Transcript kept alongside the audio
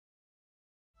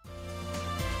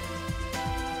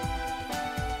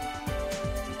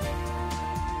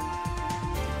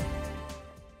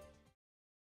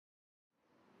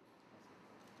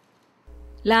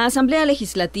La Asamblea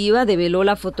Legislativa develó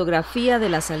la fotografía de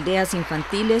las Aldeas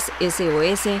Infantiles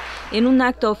S.O.S. en un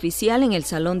acto oficial en el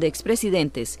Salón de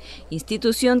Expresidentes,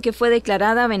 institución que fue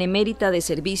declarada Benemérita de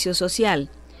Servicio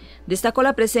Social. Destacó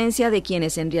la presencia de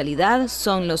quienes en realidad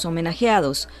son los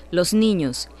homenajeados, los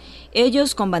niños.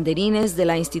 Ellos, con banderines de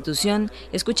la institución,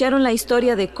 escucharon la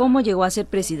historia de cómo llegó a ser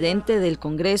presidente del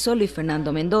Congreso Luis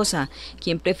Fernando Mendoza,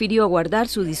 quien prefirió guardar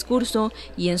su discurso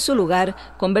y en su lugar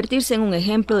convertirse en un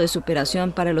ejemplo de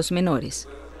superación para los menores.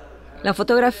 La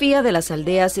fotografía de las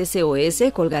Aldeas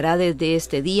S.O.S. colgará desde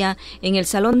este día en el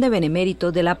Salón de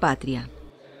Benemérito de la Patria.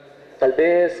 Tal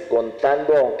vez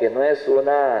contando, aunque no es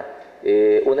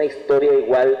una historia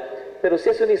igual, pero sí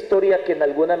es una historia que en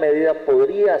alguna medida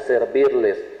podría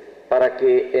servirles para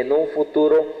que en un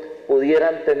futuro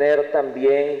pudieran tener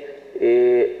también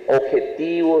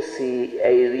objetivos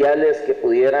e ideales que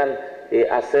pudieran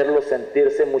hacerlos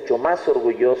sentirse mucho más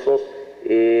orgullosos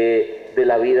de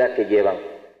la vida que llevan.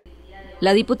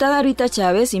 La diputada Rita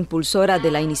Chávez, impulsora de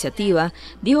la iniciativa,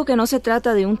 dijo que no se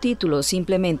trata de un título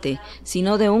simplemente,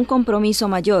 sino de un compromiso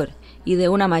mayor y de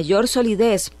una mayor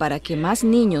solidez para que más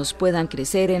niños puedan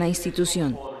crecer en la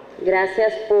institución.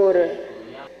 Gracias por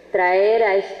traer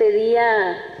a este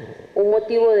día un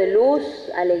motivo de luz,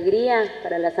 alegría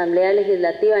para la Asamblea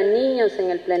Legislativa, niños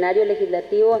en el plenario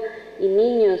legislativo y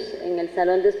niños en el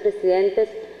Salón de Expresidentes.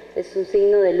 Es un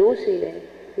signo de luz y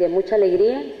de mucha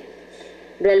alegría.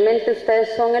 Realmente ustedes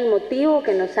son el motivo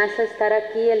que nos hace estar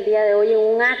aquí el día de hoy en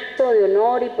un acto de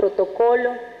honor y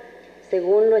protocolo,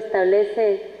 según lo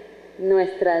establece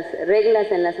nuestras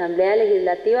reglas en la Asamblea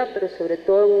Legislativa, pero sobre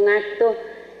todo en un acto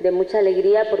de mucha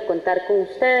alegría por contar con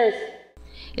ustedes.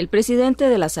 El presidente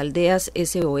de las Aldeas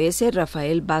S.O.S.,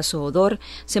 Rafael Basso Odor,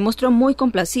 se mostró muy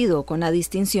complacido con la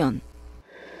distinción.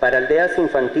 Para Aldeas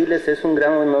Infantiles es un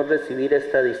gran honor recibir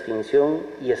esta distinción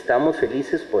y estamos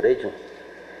felices por ello.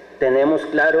 Tenemos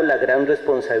claro la gran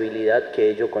responsabilidad que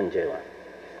ello conlleva.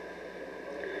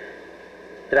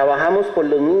 Trabajamos por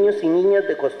los niños y niñas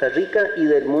de Costa Rica y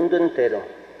del mundo entero,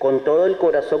 con todo el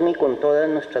corazón y con todas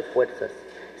nuestras fuerzas,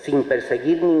 sin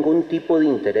perseguir ningún tipo de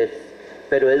interés,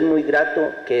 pero es muy grato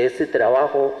que ese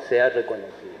trabajo sea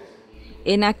reconocido.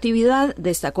 En actividad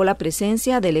destacó la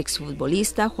presencia del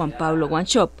exfutbolista Juan Pablo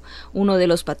Guanchop, uno de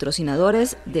los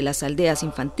patrocinadores de las Aldeas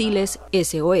Infantiles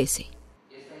S.O.S.